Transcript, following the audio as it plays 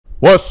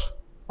What's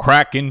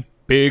cracking,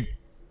 big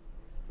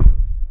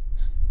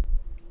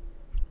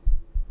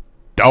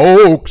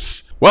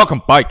dogs?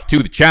 Welcome, Bike,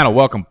 to the channel.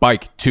 Welcome,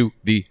 Bike, to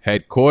the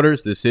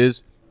headquarters. This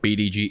is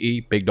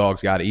BDGE. Big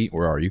Dogs Gotta Eat.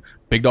 Where are you?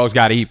 Big Dogs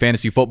Gotta Eat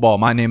Fantasy Football.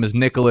 My name is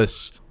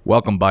Nicholas.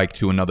 Welcome, Bike,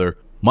 to another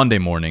Monday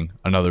morning,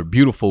 another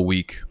beautiful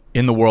week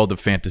in the world of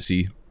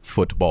fantasy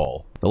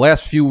football. The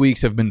last few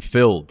weeks have been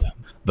filled.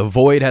 The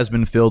void has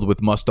been filled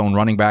with must-own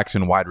running backs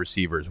and wide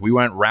receivers. We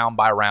went round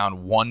by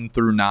round, 1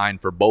 through 9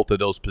 for both of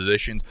those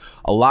positions.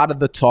 A lot of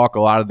the talk,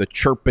 a lot of the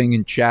chirping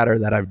and chatter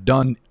that I've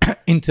done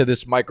into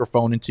this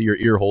microphone, into your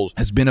ear holes,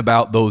 has been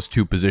about those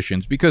two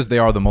positions because they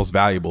are the most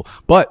valuable.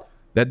 But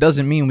that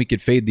doesn't mean we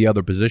could fade the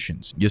other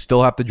positions. You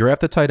still have to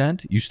draft a tight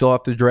end. You still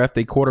have to draft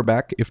a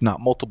quarterback, if not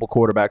multiple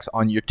quarterbacks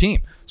on your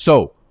team.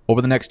 So over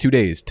the next 2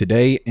 days,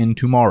 today and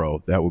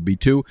tomorrow, that would be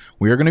 2,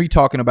 we are going to be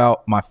talking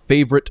about my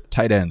favorite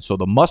tight ends. So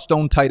the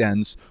must-own tight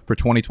ends for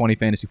 2020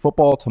 fantasy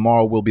football.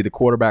 Tomorrow will be the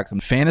quarterbacks.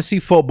 And fantasy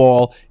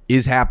football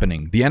is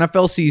happening. The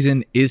NFL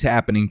season is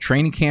happening.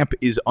 Training camp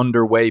is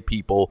underway,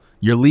 people.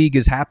 Your league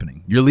is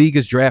happening. Your league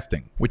is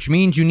drafting, which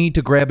means you need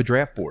to grab a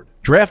draft board.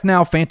 Draft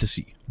Now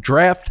Fantasy.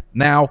 Draft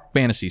Now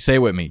Fantasy. Say it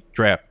with me.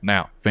 Draft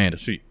Now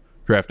Fantasy.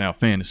 Draft Now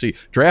Fantasy.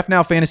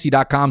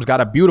 DraftNowFantasy.com's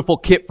got a beautiful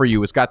kit for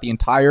you. It's got the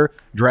entire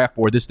draft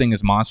board. This thing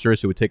is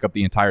monstrous. It would take up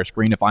the entire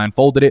screen if I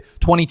unfolded it.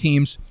 20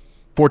 teams,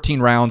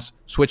 14 rounds.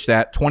 Switch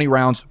that. 20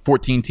 rounds,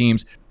 14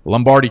 teams.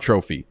 Lombardi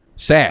Trophy.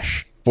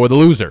 Sash for the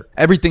loser.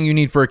 Everything you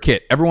need for a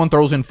kit. Everyone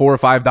throws in $4 or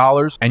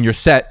 $5 and you're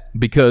set,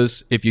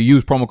 because if you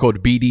use promo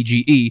code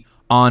BDGE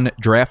on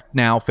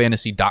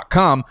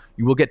DraftNowFantasy.com,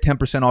 you will get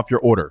 10% off your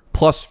order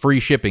plus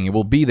free shipping. It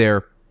will be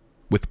there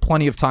with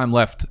plenty of time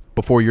left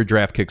before your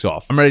draft kicks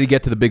off. I'm ready to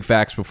get to the big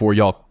facts before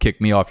y'all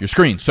kick me off your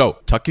screen. So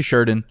tuck your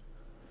shirt in,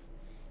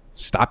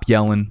 stop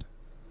yelling,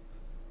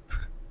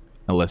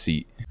 and let's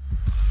eat.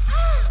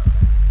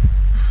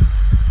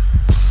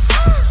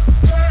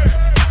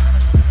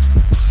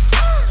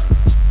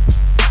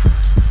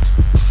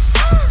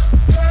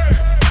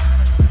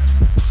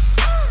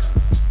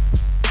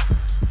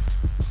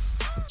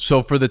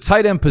 So for the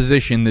tight end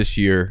position this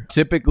year,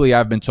 typically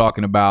I've been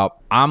talking about,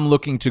 I'm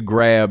looking to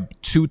grab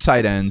 2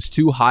 tight ends,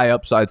 2 high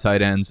upside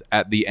tight ends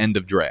at the end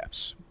of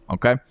drafts,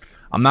 okay?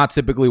 I'm not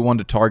typically one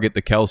to target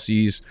the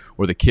Kelseys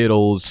or the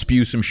Kittles,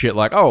 spew some shit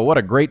like, oh, what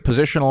a great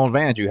positional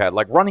advantage you had.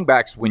 Like, running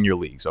backs win your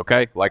leagues,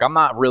 okay? Like, I'm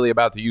not really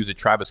about to use a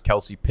Travis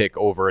Kelce pick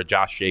over a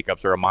Josh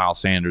Jacobs or a Miles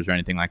Sanders or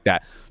anything like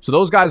that. So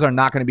those guys are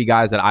not going to be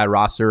guys that I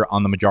roster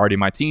on the majority of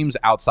my teams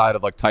outside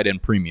of like tight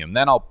end premium.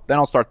 Then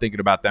I'll start thinking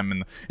about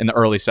them in the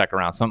early second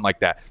round, something like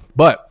that.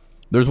 But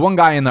there's one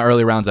guy in the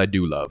early rounds I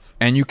do love,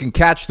 and you can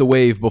catch the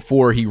wave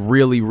before he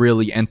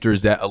really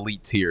enters that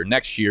elite tier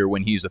next year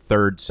when he's a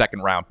third,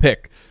 second round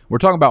pick. We're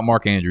talking about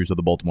Mark Andrews of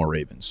the Baltimore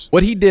Ravens.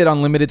 What he did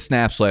on limited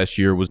snaps last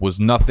year was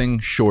nothing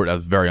short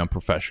of very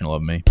unprofessional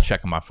of me.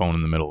 Checking my phone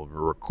in the middle of a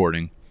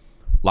recording.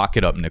 Lock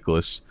it up,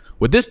 Nicholas.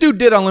 What this dude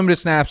did on limited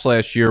snaps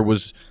last year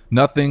was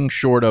nothing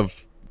short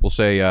of, we'll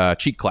say,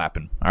 cheek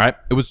clapping. All right,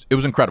 it was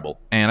incredible,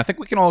 and I think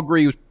we can all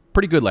agree he was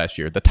pretty good last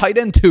year. The tight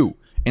end 2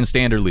 in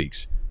standard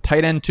leagues.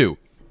 Tight end 2.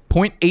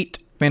 0.8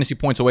 fantasy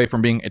points away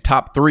from being a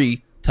top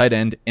 3 tight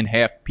end in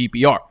half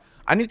PPR.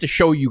 I need to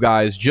show you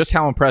guys just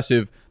how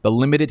impressive the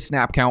limited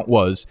snap count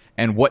was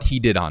and what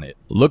he did on it.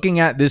 Looking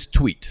at this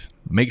tweet,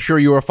 make sure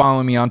you are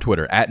following me on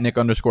Twitter at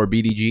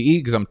Nick_BDGE,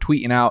 because I'm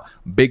tweeting out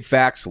big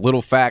facts,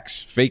 little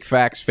facts,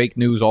 fake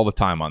news all the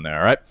time on there,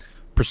 all right?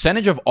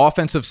 Percentage of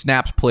offensive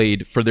snaps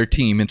played for their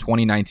team in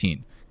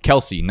 2019.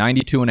 Kelce,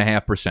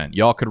 92.5%.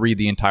 Y'all could read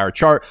the entire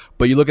chart,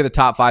 but you look at the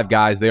top 5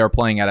 guys, they are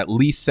playing at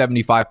least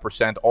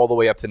 75%, all the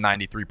way up to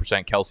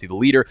 93%. Kelce, the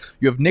leader.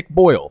 You have Nick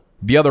Boyle,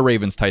 the other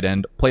Ravens tight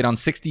end, played on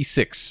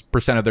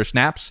 66% of their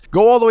snaps.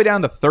 Go all the way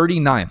down to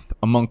 39th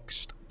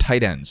amongst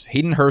tight ends.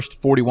 Hayden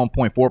Hurst,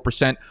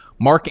 41.4%.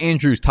 Mark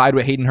Andrews tied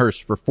with Hayden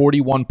Hurst for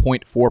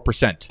 41.4%.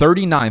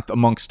 39th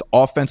amongst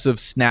offensive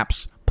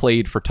snaps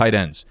played for tight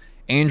ends.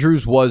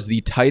 Andrews was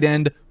the tight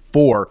end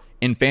 4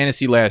 in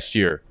fantasy last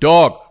year.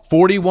 Dog,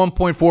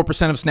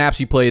 41.4% of snaps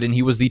he played, and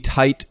he was the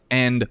tight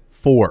end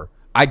 4.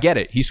 I get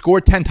it. He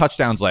scored 10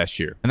 touchdowns last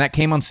year, and that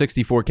came on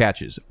 64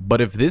 catches. But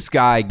if this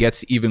guy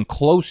gets even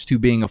close to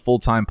being a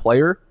full-time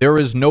player, there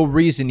is no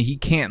reason he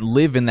can't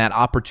live in that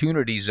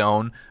opportunity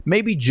zone,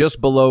 maybe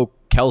just below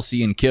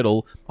Kelce and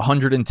Kittle,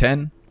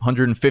 110,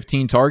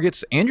 115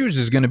 targets. Andrews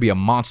is going to be a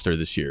monster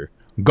this year.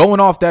 Going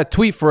off that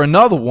tweet for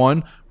another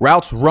one,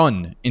 routes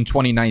run in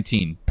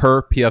 2019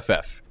 per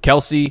PFF.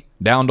 Kelce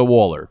down to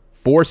Waller.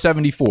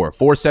 474,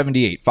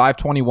 478,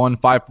 521,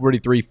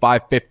 543,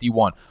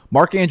 551.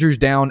 Mark Andrews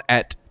down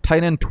at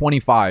tight end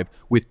 25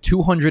 with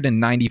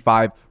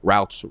 295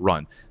 routes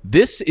run.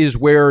 This is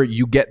where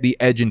you get the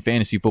edge in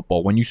fantasy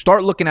football, when you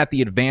start looking at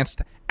the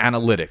advanced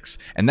analytics.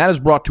 And that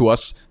is brought to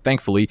us,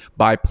 thankfully,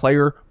 by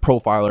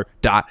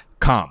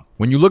PlayerProfiler.com.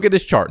 when you look at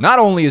this chart, not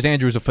only is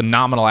Andrews a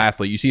phenomenal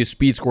athlete, you see a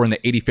speed score in the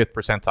 85th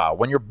percentile.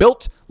 When you're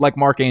built like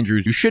Mark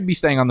Andrews, you should be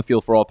staying on the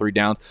field for all 3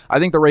 downs. I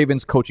think the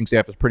Ravens coaching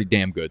staff is pretty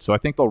damn good. So I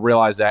think they'll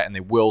realize that, and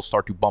they will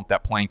start to bump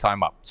that playing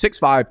time up.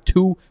 6'5",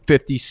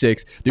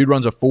 256. Dude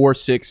runs a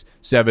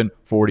 4.67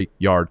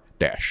 40-yard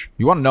dash.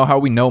 You want to know how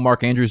we know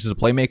Mark Andrews is a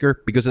playmaker?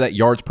 Because of that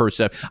yards per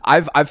reception.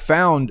 I've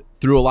found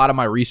through a lot of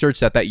my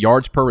research that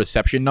yards per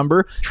reception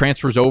number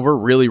transfers over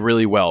really,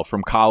 really well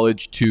from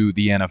college to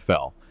the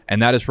NFL.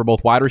 And that is for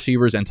both wide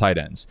receivers and tight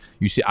ends.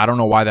 You see, I don't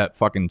know why that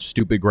fucking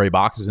stupid gray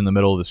box is in the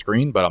middle of the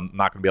screen, but I'm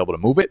not going to be able to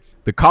move it.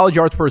 The college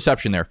yards per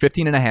reception there,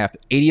 15.5,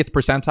 80th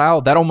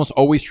percentile. That almost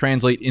always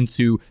translates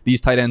into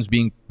these tight ends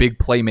being big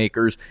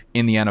playmakers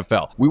in the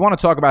NFL. We want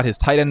to talk about his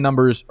tight end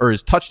numbers, or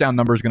his touchdown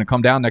numbers going to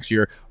come down next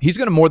year. He's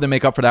going to more than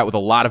make up for that with a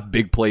lot of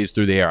big plays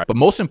through the air. But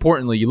most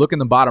importantly, you look in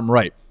the bottom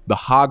right, the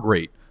hog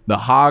rate,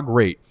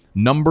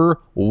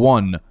 number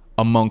 1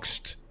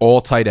 amongst all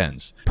tight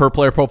ends. Per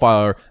player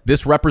profiler,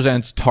 this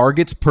represents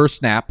targets per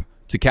snap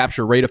to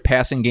capture rate of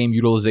passing game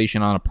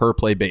utilization on a per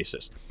play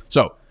basis.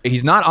 So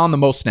he's not on the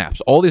most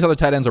snaps. All these other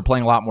tight ends are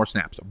playing a lot more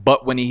snaps.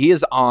 But when he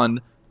is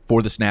on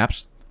for the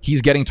snaps,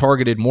 he's getting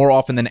targeted more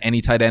often than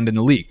any tight end in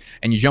the league.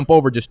 And you jump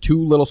over just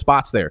 2 little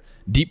spots there.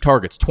 Deep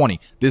targets, 20.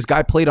 This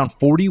guy played on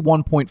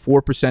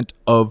 41.4%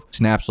 of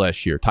snaps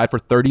last year, tied for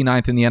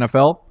 39th in the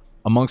NFL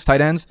amongst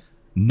tight ends.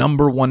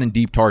 Number 1 in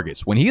deep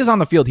targets. When he is on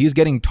the field, he's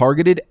getting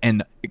targeted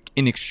and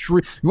in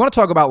extreme. You want to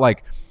talk about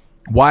like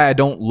why I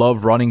don't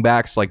love running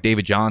backs like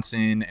David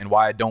Johnson and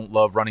why I don't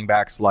love running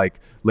backs like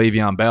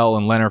Le'Veon Bell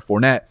and Leonard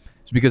Fournette.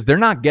 It's because they're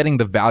not getting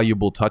the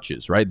valuable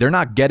touches, right? They're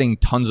not getting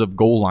tons of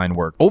goal line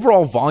work.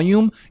 Overall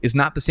volume is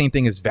not the same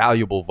thing as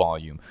valuable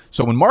volume.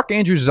 So when Mark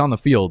Andrews is on the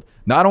field,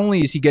 not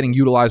only is he getting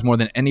utilized more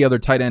than any other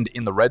tight end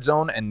in the red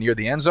zone and near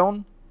the end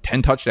zone,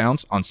 10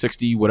 touchdowns on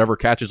 60 whatever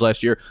catches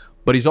last year,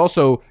 but he's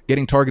also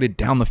getting targeted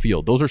down the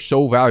field. Those are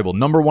so valuable.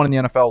 Number 1 in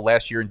the NFL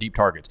last year in deep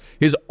targets.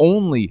 His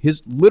only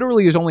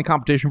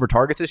competition for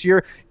targets this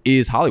year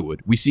is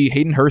Hollywood. We see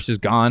Hayden Hurst is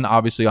gone,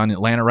 obviously, on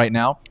Atlanta right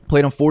now.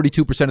 Played on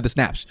 42% of the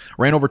snaps.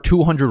 Ran over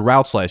 200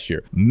 routes last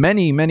year.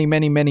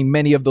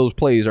 Many of those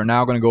plays are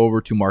now going to go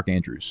over to Mark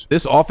Andrews.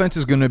 This offense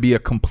is going to be a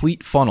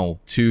complete funnel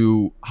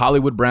to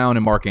Hollywood Brown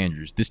and Mark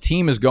Andrews. This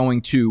team is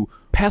going to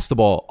pass the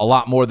ball a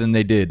lot more than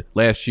they did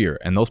last year.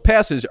 And those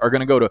passes are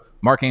going to go to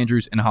Mark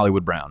Andrews and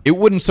Hollywood Brown. It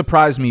wouldn't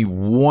surprise me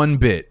one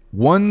bit,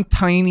 one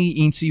tiny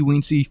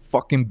eensy-weensy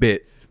fucking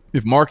bit,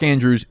 if Mark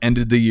Andrews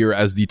ended the year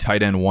as the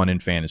tight end 1 in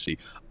fantasy.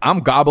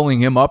 I'm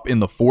gobbling him up in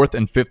the 4th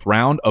and 5th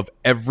round of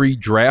every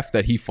draft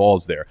that he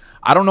falls there.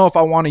 I don't know if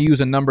I want to use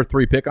a number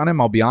 3 pick on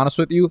him. I'll be honest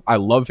with you. I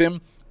love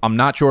him. I'm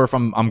not sure if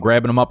I'm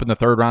grabbing him up in the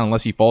 3rd round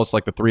unless he falls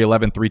like the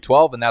 311,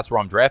 312, and that's where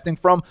I'm drafting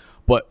from.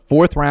 But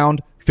 4th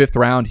round, 5th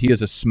round, he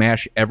is a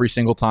smash every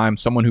single time.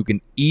 Someone who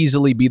can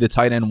easily be the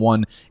tight end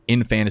 1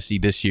 in fantasy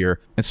this year.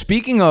 And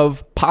speaking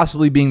of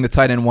possibly being the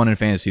tight end 1 in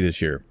fantasy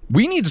this year,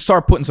 we need to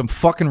start putting some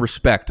fucking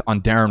respect on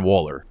Darren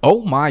Waller.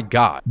 Oh my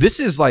God. This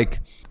is like,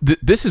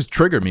 this has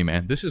triggered me,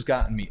 man. This has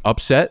gotten me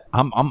upset.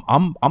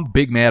 I'm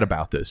big mad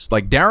about this.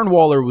 Like, Darren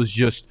Waller was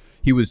just,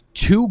 he was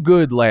too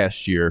good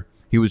last year.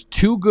 He was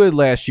too good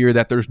last year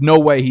that there's no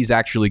way he's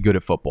actually good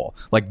at football.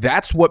 Like,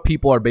 that's what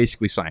people are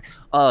basically saying.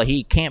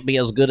 He can't be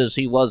as good as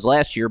he was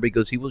last year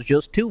because he was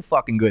just too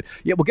fucking good.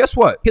 Yeah, well, guess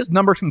what? His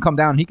numbers can come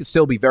down and he can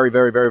still be very,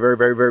 very, very, very,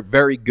 very, very,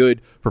 very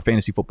good for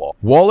fantasy football.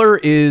 Waller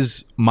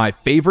is my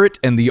favorite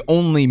and the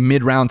only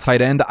mid-round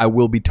tight end I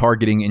will be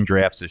targeting in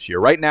drafts this year.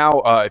 Right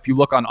now, if you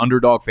look on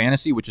Underdog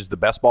Fantasy, which is the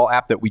best ball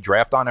app that we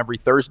draft on every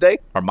Thursday,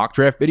 our mock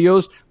draft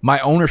videos,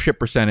 my ownership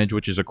percentage,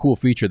 which is a cool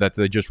feature that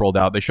they just rolled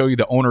out, they show you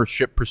the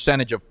ownership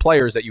percentage of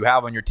players that you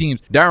have on your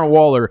teams. Darren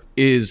Waller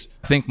is,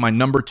 I think, my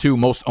number 2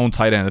 most owned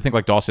tight end. I think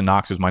like Dawson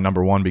Knox is my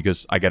number 1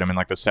 because I get him in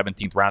like the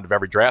 17th round of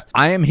every draft.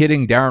 I am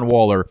hitting Darren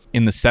Waller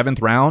in the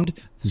 7th round,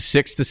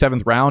 6th to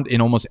 7th round in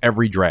almost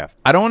every draft.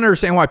 I don't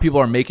understand why people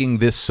are making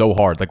this so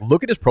hard. Like,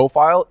 look at his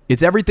profile.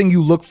 It's everything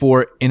you look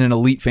for in an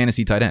elite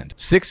fantasy tight end.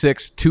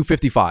 6'6",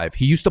 255.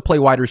 He used to play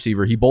wide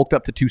receiver. He bulked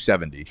up to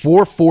 270.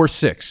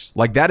 4.46.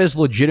 Like, that is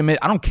legitimate.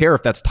 I don't care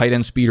if that's tight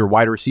end speed or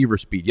wide receiver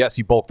speed. Yes,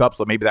 he bulked up,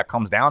 so maybe that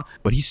comes down,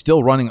 but he's still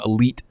running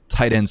elite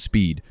tight end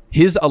speed.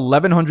 His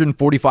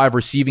 1,145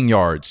 receiving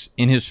yards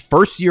in his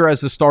first year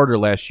as the starter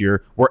last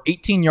year were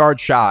 18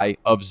 yards shy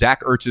of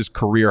Zach Ertz's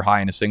career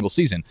high in a single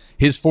season.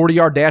 His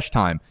 40-yard dash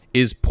time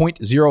is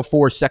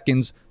 0.04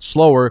 seconds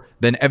slower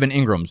than Evan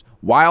Ingram's,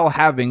 while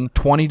having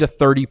 20 to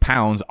 30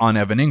 pounds on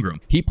Evan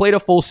Ingram. He played a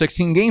full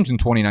 16 games in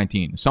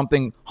 2019,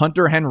 something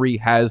Hunter Henry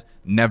has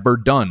never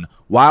done,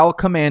 while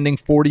commanding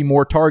 40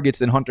 more targets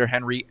than Hunter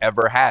Henry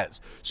ever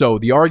has. So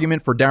the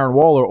argument for Darren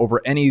Waller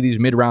over any of these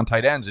mid-round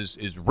tight ends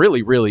is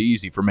really, really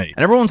easy for me.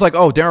 And everyone's like,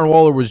 oh, Darren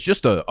Waller was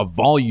just a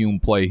volume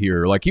play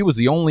here. Like, he was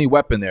the only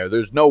weapon there.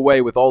 There's no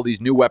way with all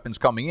these new weapons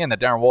coming in that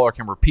Darren Waller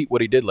can repeat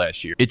what he did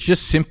last year. It's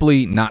just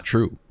simply not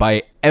true.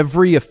 by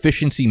every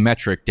efficiency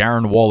metric,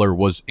 Darren Waller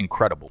was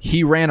incredible.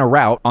 He ran a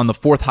route on the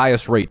 4th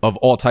highest rate of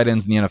all tight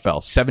ends in the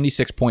NFL,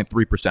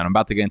 76.3%. I'm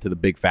about to get into the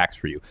big facts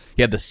for you.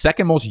 He had the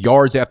 2nd most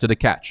yards after the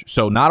catch.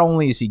 So not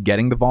only is he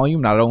getting the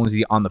volume, not only is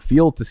he on the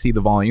field to see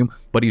the volume,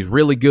 but he's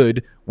really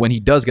good when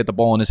he does get the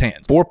ball in his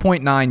hands.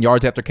 4.9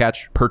 yards after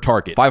catch per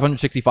target.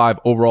 565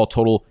 overall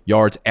total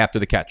yards after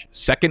the catch.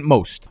 2nd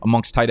most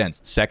amongst tight ends.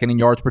 2nd in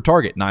yards per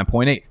target,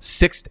 9.8.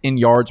 6th in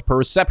yards per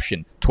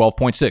reception,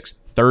 12.6.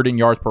 3rd in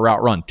yards per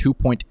route run,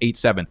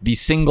 2.87. The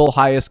single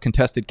highest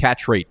contested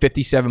catch rate,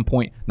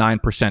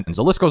 57.9%. And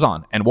the list goes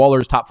on. And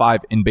Waller's top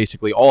 5 in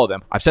basically all of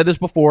them. I've said this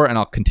before, and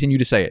I'll continue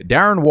to say it.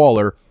 Darren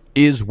Waller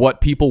is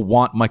what people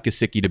want Mike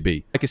Gesicki to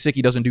be. Mike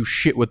Gesicki doesn't do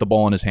shit with the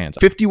ball in his hands.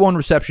 51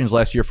 receptions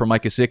last year for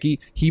Mike Gesicki.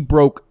 He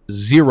broke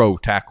 0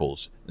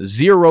 tackles.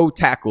 0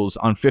 tackles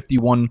on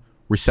 51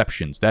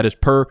 receptions. That is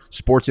per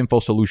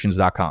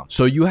sportsinfosolutions.com.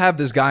 So you have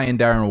this guy in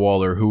Darren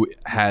Waller who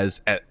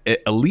has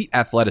elite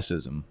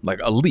athleticism, like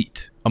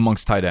elite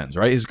amongst tight ends,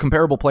 right? His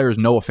comparable player is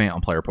Noah Fant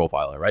on Player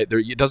Profiler, right?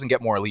 It doesn't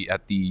get more elite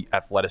at the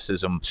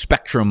athleticism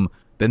spectrum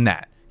than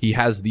that. He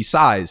has the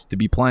size to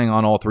be playing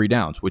on all 3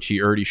 downs, which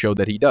he already showed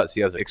that he does. He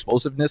has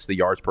explosiveness, the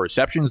yards per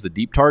receptions, the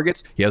deep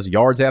targets. He has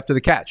yards after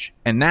the catch.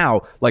 And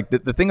now, like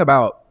the thing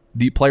about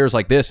the players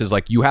like this is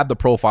like you have the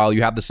profile,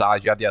 you have the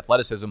size, you have the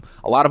athleticism.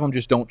 A lot of them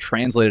just don't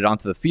translate it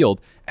onto the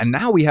field. And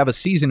now we have a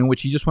season in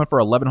which he just went for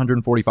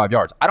 1,145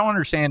 yards. I don't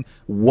understand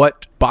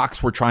what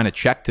box we're trying to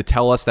check to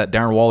tell us that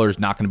Darren Waller is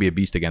not going to be a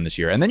beast again this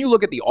year. And then you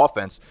look at the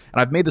offense,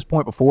 and I've made this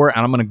point before, and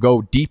I'm going to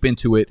go deep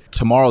into it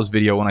tomorrow's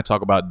video when I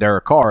talk about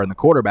Derek Carr and the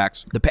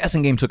quarterbacks. The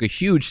passing game took a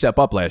huge step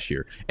up last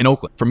year in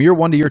Oakland. From year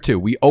 1 to year 2,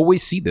 we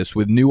always see this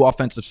with new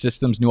offensive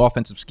systems, new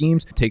offensive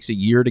schemes. It takes a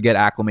year to get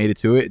acclimated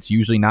to it. It's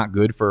usually not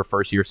good for a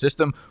first-year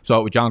system.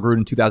 Saw it with John Gruden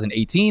in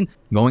 2018.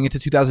 Going into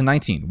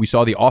 2019, we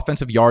saw the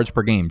offensive yards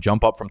per game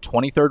jump up from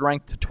 23rd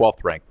ranked to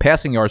 12th ranked.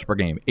 Passing yards per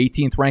game,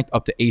 18th ranked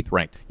up to 8th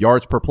ranked.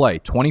 Yards per play,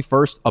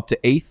 21st up to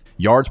 8th.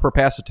 Yards per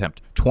pass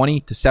attempt, 20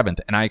 to 7th.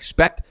 And I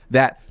expect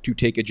that to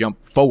take a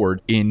jump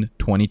forward in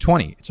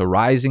 2020. It's a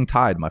rising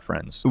tide, my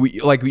friends.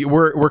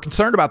 We're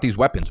concerned about these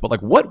weapons, but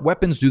like what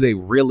weapons do they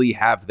really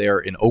have there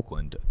in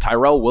Oakland?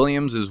 Tyrell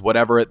Williams is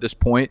whatever at this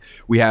point.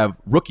 We have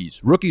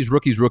rookies,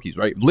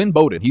 right? Lynn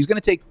Bowden, he's going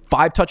to take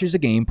 5 touches a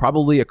game,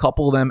 probably a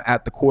couple of them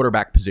at the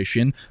quarterback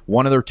position,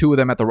 1 or 2 of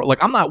them at the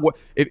I'm not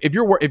if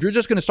you're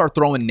just going to start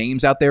throwing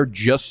names out there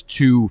just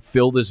to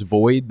fill this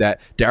void that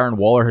Darren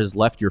Waller has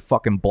left your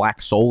fucking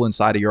black soul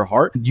inside of your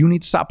heart, you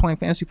need to stop playing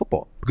fantasy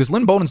football because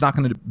Lynn Bowden's not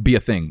going to be a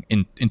thing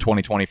in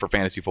 2020 for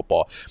fantasy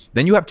football.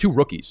 Then you have 2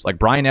 rookies. Like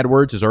Brian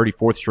Edwards is already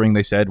 4th string,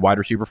 they said, wide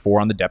receiver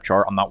 4 on the depth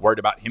chart. I'm not worried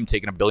about him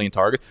taking a billion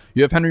targets.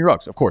 You have Henry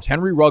Ruggs. Of course,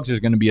 Henry Ruggs is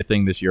going to be a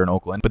thing this year in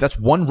Oakland, but that's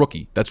one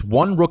rookie. That's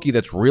one rookie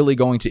that's really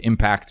going to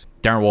impact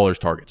Darren Waller's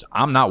targets.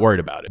 I'm not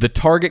worried about it. The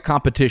target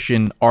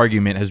competition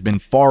argument has been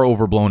far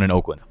overblown in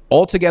Oakland.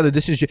 Altogether,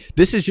 this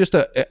is just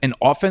an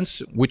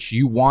offense which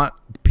you want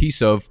a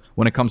piece of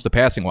when it comes to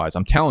passing wise.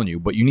 I'm telling you,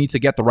 but you need to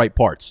get the right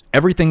parts.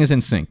 Everything is in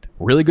sync.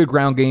 Really good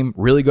ground game,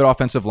 really good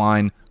offensive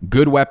line,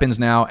 good weapons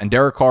now, and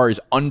Derek Carr is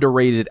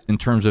underrated in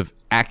terms of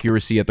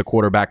accuracy at the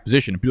quarterback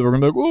position. People are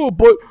going to be like, oh,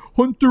 but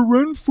Hunter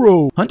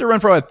Renfrow. Hunter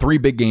Renfrow had 3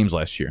 big games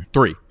last year.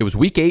 3. It was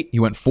week 8. He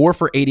went 4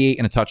 for 88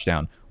 and a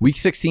touchdown. Week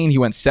 16, he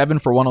went 7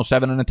 for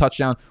 107 and a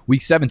touchdown.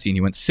 Week 17,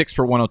 he went 6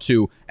 for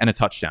 102 and a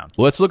touchdown.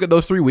 Let's look at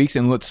those 3 weeks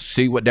and let's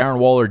see what Darren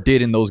Waller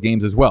did in those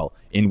games as well.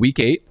 In week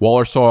 8,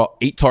 Waller saw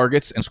 8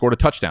 targets and scored a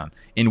touchdown.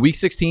 In week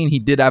 16, he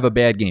did have a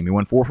bad game. He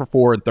went 4 for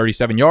 4 and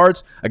 37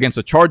 yards against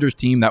a Chargers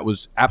team that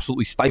was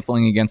absolutely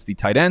stifling against the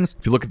tight ends.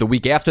 If you look at the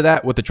week after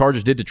that, what the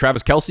Chargers did to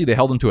Travis Kelce, they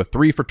held him to a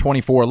 3 for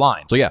 24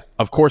 line. So yeah,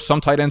 of course, some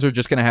tight ends are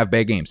just going to have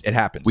bad games. It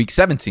happens. Week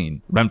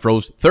 17,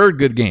 Renfrow's 3rd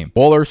good game.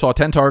 Waller saw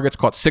 10 targets,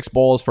 caught 6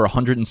 balls for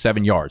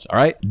 107 yards. All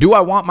right. Do I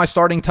want my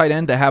starting tight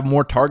end to have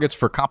more targets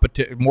for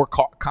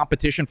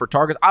competition for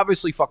targets?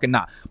 Obviously fucking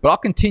not. But I'll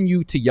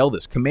continue to yell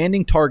this.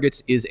 Commanding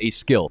targets is a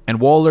skill. And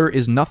Waller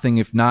is nothing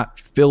if not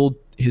filled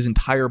his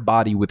entire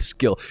body with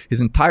skill. His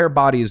entire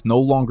body is no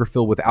longer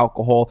filled with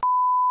alcohol.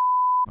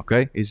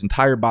 Okay? His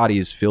entire body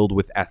is filled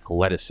with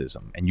athleticism.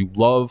 And you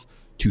love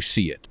to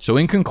see it. So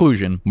in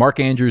conclusion, Mark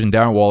Andrews and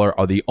Darren Waller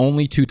are the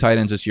only 2 tight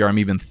ends this year I'm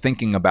even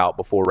thinking about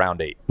before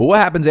round 8. But what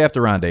happens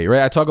after round 8,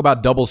 right? I talk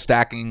about double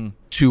stacking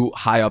 2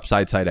 high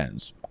upside tight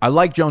ends. I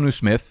like Jonnu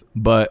Smith,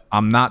 but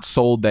I'm not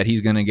sold that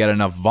he's going to get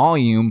enough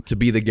volume to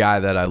be the guy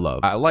that I love.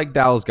 I like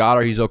Dallas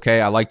Goedert. He's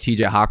okay. I like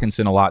TJ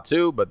Hawkinson a lot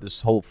too, but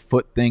this whole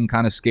foot thing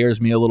kind of scares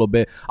me a little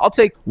bit. I'll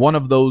take one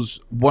of those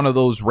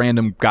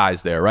random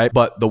guys there, right?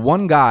 But the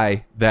one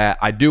guy that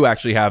I do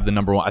actually have the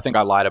number 1, I think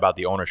I lied about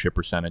the ownership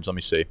percentage. Let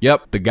me see.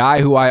 Yep. The guy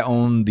who I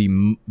own the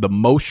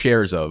most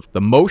shares of,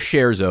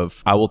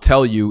 I will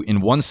tell you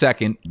in 1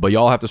 second, but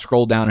y'all have to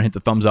scroll down and hit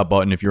the thumbs up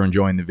button if you're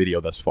enjoying the video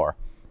thus far.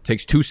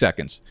 Takes 2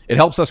 seconds. It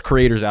helps us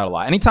creators out a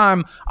lot.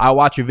 Anytime I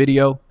watch a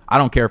video, I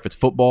don't care if it's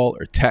football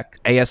or tech,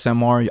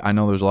 ASMR. I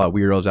know there's a lot of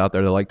weirdos out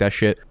there that like that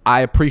shit.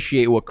 I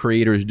appreciate what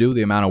creators do,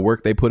 the amount of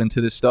work they put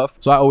into this stuff.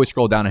 So I always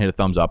scroll down and hit a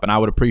thumbs up. And I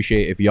would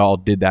appreciate if y'all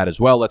did that as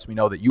well. Lets me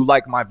know that you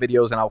like my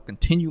videos, and I'll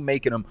continue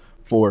making them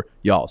for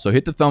y'all. So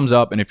hit the thumbs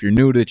up. And if you're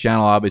new to the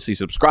channel, obviously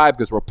subscribe,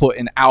 because we're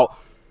putting out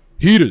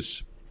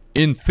heaters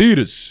in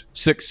theaters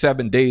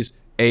 6-7 days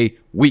a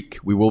week.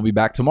 We will be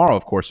back tomorrow,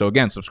 of course. So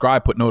again,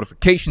 subscribe, put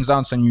notifications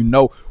on so you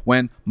know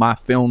when my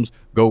films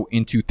go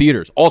into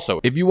theaters. Also,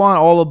 if you want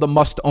all of the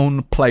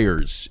must-own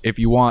players, if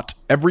you want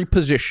every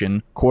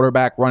position,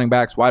 quarterback, running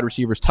backs, wide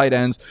receivers, tight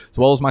ends, as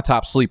well as my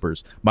top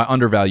sleepers, my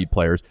undervalued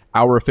players,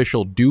 our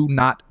official do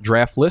not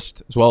draft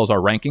list, as well as our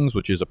rankings,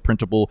 which is a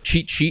printable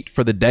cheat sheet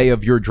for the day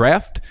of your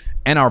draft,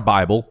 and our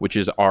Bible, which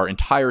is our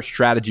entire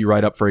strategy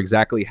write-up for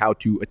exactly how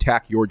to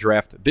attack your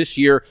draft this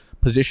year,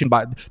 position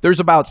by. There's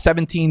about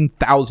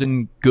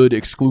 17,000 good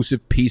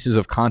exclusive pieces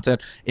of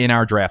content in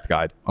our draft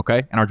guide,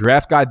 okay? And our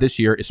draft guide this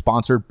year is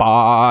sponsored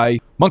by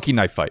Monkey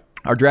Knife Fight.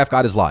 Our draft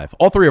guide is live.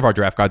 All three of our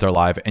draft guides are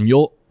live, and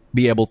you'll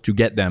be able to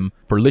get them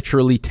for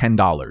literally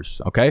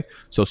 $10, okay?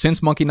 So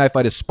since Monkey Knife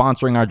Fight is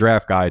sponsoring our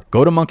draft guide,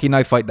 go to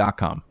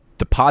monkeyknifefight.com.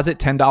 Deposit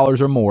 $10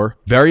 or more.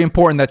 Very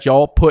important that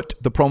y'all put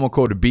the promo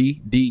code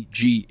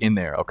BDG in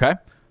there, okay?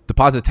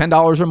 Deposit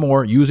 $10 or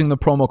more using the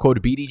promo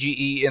code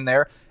BDGE in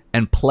there,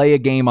 and play a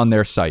game on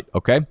their site,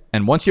 okay?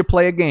 And once you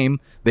play a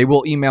game, they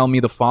will email me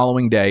the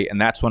following day,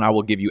 and that's when I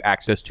will give you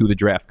access to the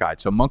draft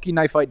guide. So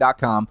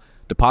monkeyknifefight.com,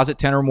 deposit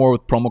 10 or more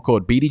with promo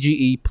code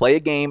BDGE, play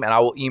a game, and I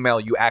will email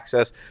you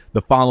access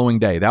the following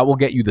day. That will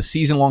get you the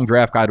season-long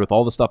draft guide with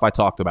all the stuff I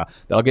talked about.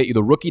 That'll get you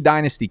the rookie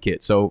dynasty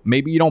kit. So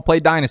maybe you don't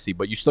play dynasty,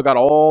 but you still got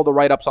all the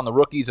write-ups on the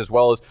rookies, as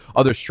well as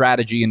other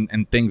strategy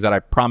and things that I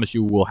promise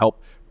you will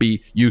help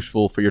be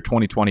useful for your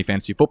 2020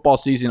 fantasy football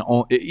season,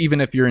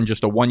 even if you're in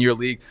just a one-year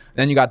league.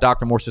 Then you got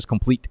Dr. Morse's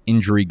complete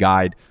injury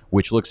guide,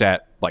 which looks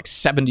at like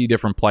 70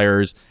 different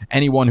players.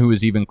 Anyone who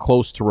is even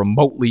close to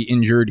remotely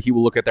injured, he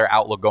will look at their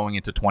outlook going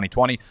into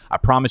 2020. I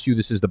promise you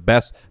this is the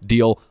best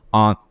deal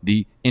on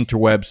the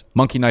interwebs.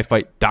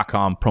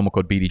 monkeyknifefight.com, promo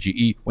code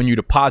BDGE. When you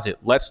deposit,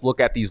 let's look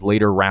at these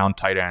later round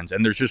tight ends.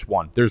 And there's just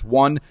one. There's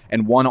one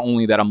and one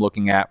only that I'm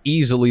looking at.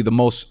 Easily the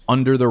most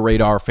under the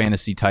radar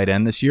fantasy tight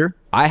end this year.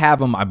 I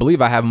have him, I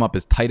believe I have him up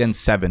as tight end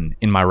 7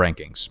 in my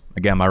rankings.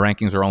 Again, my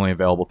rankings are only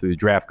available through the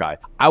draft guide.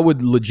 I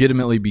would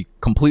legitimately be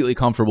completely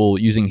comfortable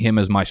using him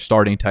as my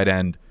starting tight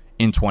end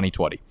in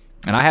 2020.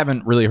 And I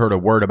haven't really heard a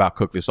word about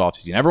Cook this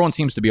offseason. Everyone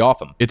seems to be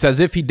off him. It's as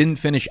if he didn't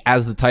finish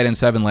as the tight end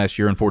 7 last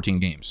year in 14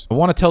 games. I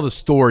want to tell the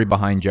story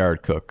behind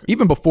Jared Cook.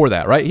 Even before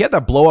that, right? He had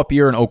that blow-up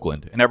year in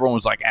Oakland, and everyone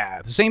was like,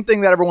 it's the same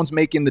thing that everyone's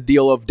making the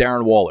deal of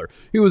Darren Waller.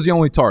 He was the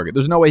only target.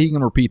 There's no way he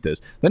can repeat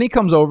this. Then he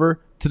comes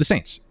over to the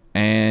Saints,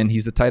 and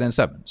he's the tight end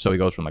 7. So he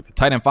goes from like the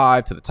tight end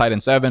 5 to the tight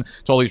end 7.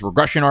 It's all these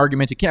regression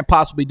arguments. He can't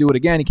possibly do it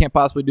again. He can't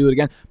possibly do it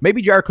again.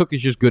 Maybe Jared Cook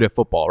is just good at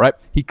football, right?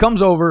 He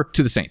comes over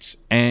to the Saints,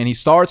 and he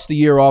starts the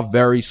year off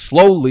very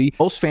slowly.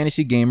 Most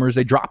fantasy gamers,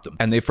 they dropped him,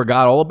 and they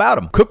forgot all about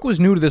him. Cook was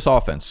new to this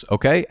offense,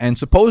 okay? And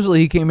supposedly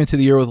he came into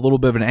the year with a little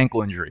bit of an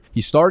ankle injury.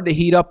 He started to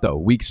heat up, though.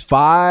 Weeks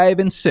 5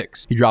 and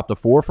 6, he dropped a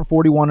 4 for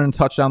 41 in a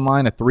touchdown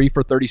line, a 3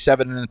 for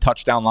 37 in a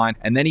touchdown line,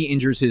 and then he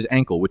injures his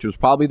ankle, which was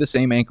probably the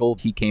same ankle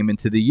he came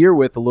into the year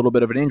with, a little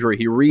bit of an injury.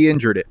 He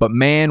re-injured it. But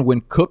man,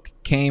 when Cook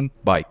came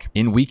bike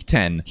in week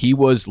 10, he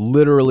was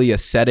literally a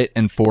set it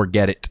and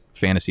forget it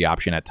fantasy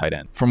option at tight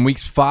end. From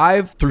weeks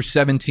 5 through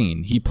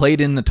 17, he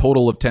played in a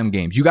total of 10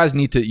 games. You guys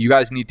need to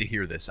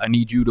hear this. I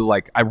need you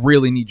to I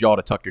really need y'all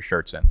to tuck your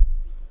shirts in.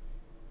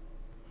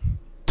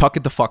 Tuck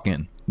it the fuck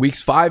in.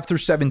 Weeks 5 through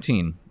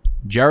 17,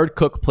 Jared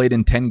Cook played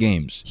in 10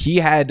 games. He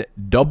had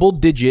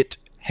double-digit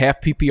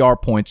half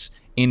PPR points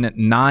in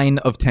 9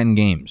 of 10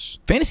 games.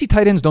 Fantasy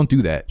tight ends don't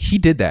do that. He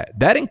did that.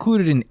 That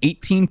included an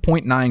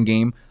 18.9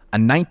 game, a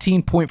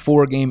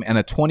 19.4 game, and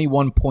a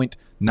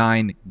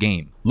 21.9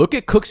 game. Look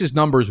at Cooks'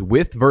 numbers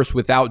with versus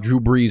without Drew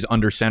Brees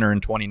under center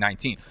in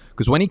 2019.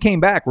 Because when he came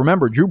back,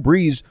 remember, Drew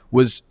Brees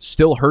was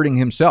still hurting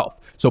himself.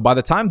 So by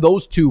the time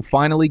those two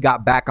finally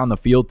got back on the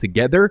field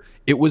together,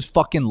 it was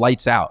fucking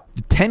lights out.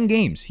 10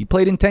 games. He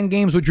played in 10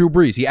 games with Drew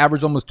Brees. He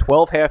averaged almost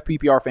 12 half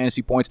PPR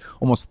fantasy points,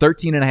 almost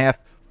 13 and a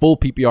half full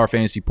PPR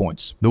fantasy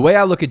points. The way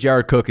I look at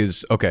Jared Cook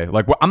is, okay,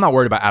 I'm not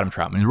worried about Adam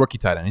Troutman. He's a rookie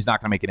tight end. He's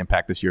not going to make an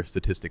impact this year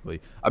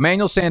statistically.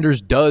 Emmanuel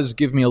Sanders does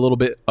give me a little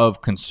bit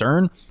of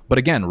concern, but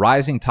again,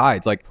 rising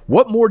tides.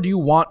 What more do you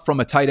want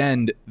from a tight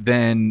end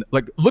than,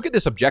 look at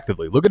this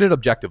objectively. Look at it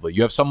objectively.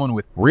 You have someone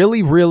with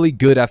really, really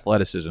good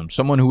athleticism,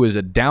 someone who is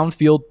a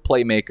downfield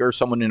playmaker,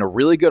 someone in a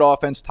really good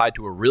offense tied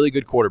to a really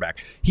good quarterback.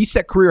 He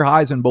set career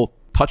highs in both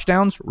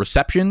touchdowns,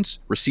 receptions,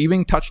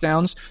 receiving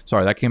touchdowns.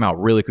 Sorry, that came out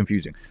really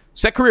confusing.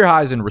 Set career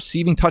highs in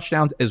receiving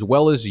touchdowns as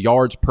well as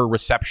yards per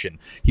reception.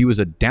 He was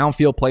a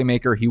downfield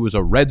playmaker. He was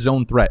a red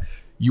zone threat.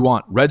 You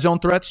want red zone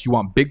threats. You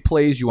want big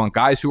plays. You want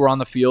guys who are on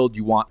the field.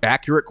 You want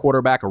accurate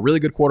quarterback, a really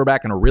good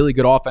quarterback, and a really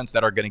good offense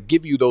that are going to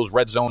give you those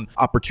red zone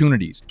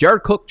opportunities.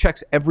 Jared Cook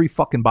checks every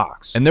fucking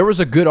box. And there was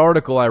a good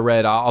article I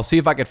read. I'll see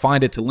if I could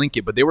find it to link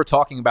it, but they were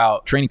talking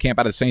about training camp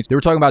out of the Saints. They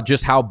were talking about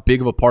just how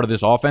big of a part of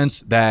this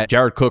offense that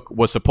Jared Cook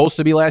was supposed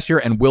to be last year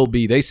and will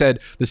be. They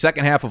said the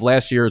second half of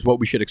last year is what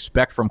we should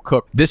expect from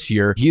Cook this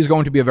year. He's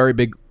going to be a very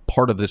big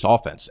part of this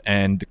offense.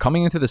 And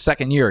coming into the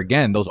second year,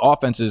 again, those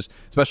offenses,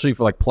 especially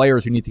for like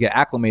players who need to get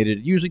acclimated,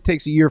 it usually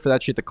takes a year for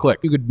that shit to click.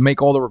 You could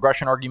make all the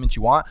regression arguments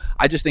you want.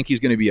 I just think he's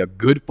going to be a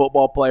good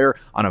football player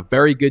on a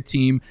very good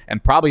team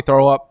and probably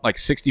throw up like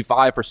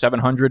 65 for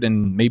 700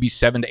 and maybe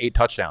 7 to 8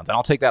 touchdowns. And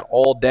I'll take that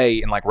all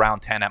day in like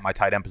round 10 at my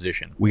tight end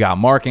position. We got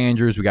Mark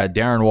Andrews, we got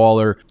Darren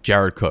Waller,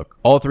 Jared Cook.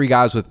 All three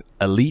guys with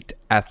elite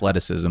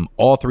athleticism.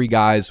 All three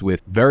guys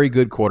with very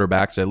good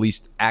quarterbacks, at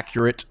least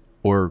accurate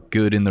or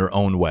good in their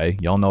own way.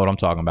 Y'all know what I'm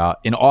talking about.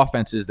 In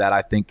offenses that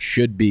I think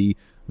should be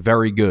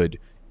very good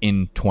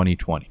in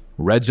 2020.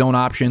 Red zone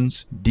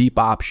options, deep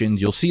options.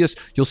 You'll see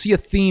a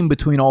theme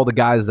between all the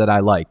guys that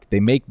I like. They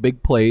make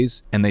big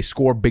plays and they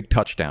score big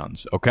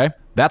touchdowns, okay?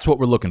 That's what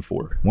we're looking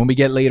for. When we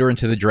get later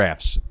into the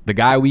drafts, the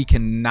guy we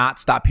cannot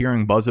stop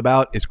hearing buzz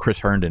about is Chris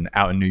Herndon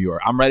out in New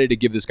York. I'm ready to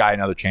give this guy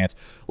another chance.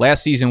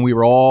 Last season, we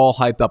were all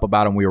hyped up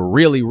about him. We were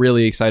really,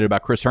 really excited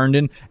about Chris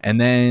Herndon,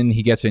 and then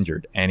he gets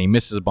injured, and he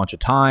misses a bunch of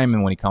time,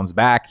 and when he comes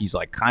back, he's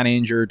like kind of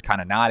injured, kind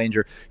of not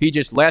injured.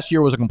 Last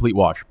year was a complete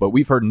wash, but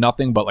we've heard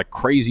nothing but like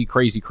crazy,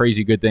 crazy,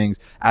 crazy good things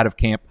out of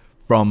camp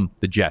from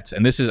the Jets.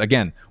 And this is,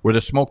 again, where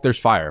there's smoke, there's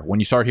fire. When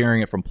you start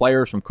hearing it from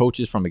players, from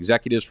coaches, from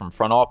executives, from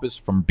front office,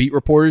 from beat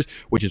reporters,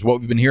 which is what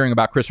we've been hearing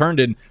about Chris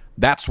Herndon,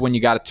 that's when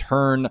you got to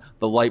turn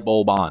the light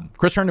bulb on.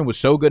 Chris Herndon was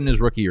so good in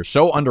his rookie year,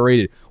 so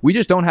underrated. We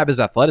just don't have his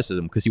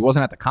athleticism because he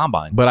wasn't at the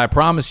combine. But I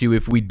promise you,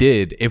 if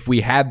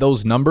we had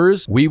those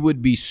numbers, we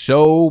would be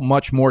so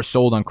much more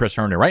sold on Chris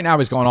Herndon. Right now,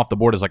 he's going off the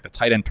board as like the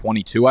tight end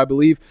 22, I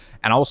believe,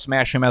 and I'll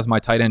smash him as my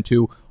tight end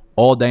 2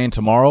 all day and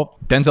tomorrow.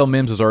 Denzel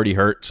Mims is already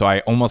hurt, so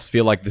I almost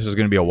feel like this is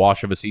going to be a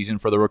wash of a season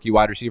for the rookie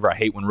wide receiver. I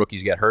hate when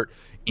rookies get hurt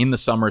in the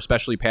summer,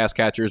 especially pass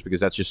catchers, because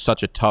that's just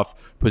such a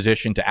tough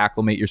position to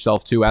acclimate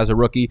yourself to as a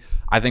rookie.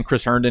 I think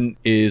Chris Herndon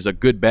is a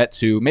good bet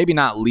to maybe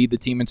not lead the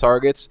team in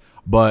targets,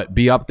 but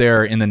be up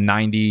there in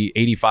the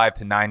 85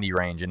 to 90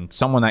 range. And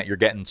someone that you're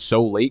getting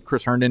so late,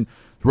 Chris Herndon,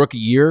 rookie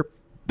year,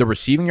 the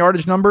receiving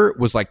yardage number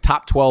was like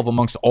top 12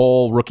 amongst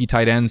all rookie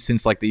tight ends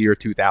since like the year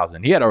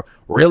 2000. He had a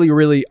really,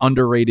 really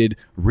underrated,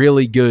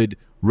 really good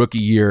rookie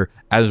year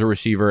as a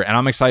receiver, and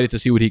I'm excited to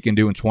see what he can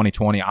do in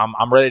 2020.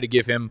 I'm ready to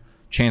give him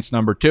chance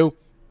number 2.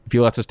 If he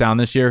lets us down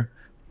this year,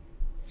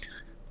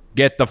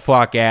 get the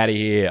fuck out of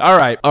here. All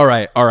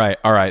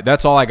right.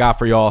 That's all I got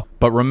for y'all.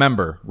 But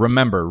remember,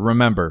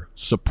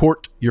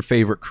 support your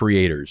favorite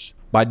creators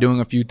by doing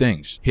a few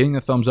things. Hitting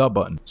the thumbs up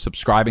button,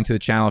 subscribing to the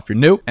channel if you're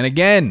new. And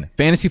again,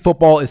 fantasy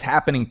football is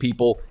happening,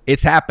 people.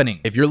 It's happening.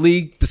 If your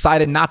league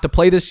decided not to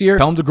play this year,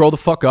 tell them to grow the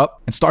fuck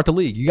up and start the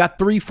league. You got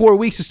 3-4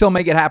 weeks to still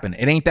make it happen.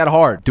 It ain't that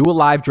hard. Do a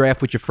live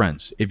draft with your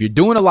friends. If you're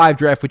doing a live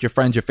draft with your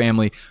friends, your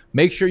family,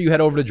 make sure you head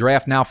over to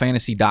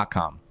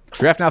draftnowfantasy.com.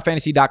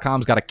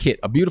 DraftNowFantasy.com's got a kit,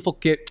 a beautiful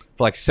kit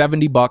for like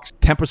 $70,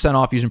 10%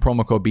 off using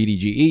promo code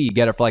BDGE. You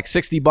get it for like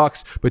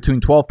 $60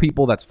 between 12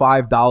 people. That's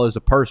 $5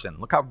 a person.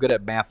 Look how good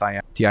at math I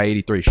am.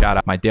 TI-83, shout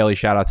out. My daily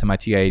shout out to my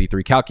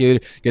TI-83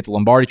 calculator. You get the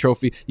Lombardi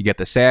trophy. You get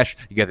the sash.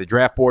 You get the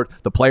draft board,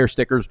 the player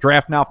stickers.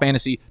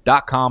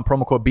 DraftNowFantasy.com,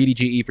 promo code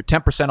BDGE for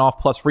 10% off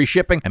plus free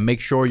shipping. And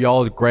make sure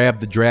y'all grab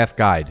the draft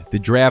guide. The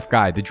draft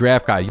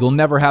guide. You'll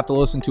never have to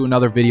listen to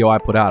another video I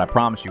put out. I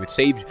promise you. It's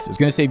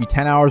going to save you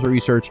 10 hours of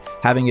research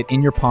having it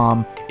in your palm.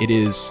 It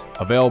is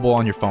available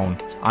on your phone,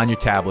 on your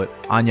tablet,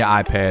 on your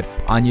iPad,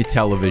 on your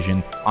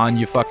television, on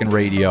your fucking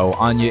radio,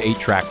 on your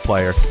 8-track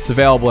player. It's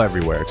available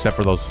everywhere except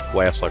for those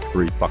last like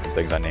 3 fucking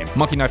things I named.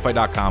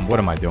 MonkeyKnifeFight.com. What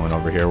am I doing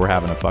over here? We're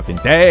having a fucking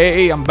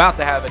day. I'm about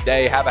to have a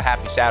day. Have a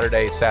happy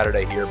Saturday. It's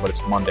Saturday here, but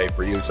it's Monday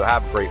for you. So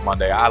have a great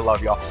Monday. I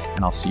love y'all,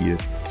 and I'll see you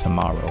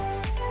tomorrow.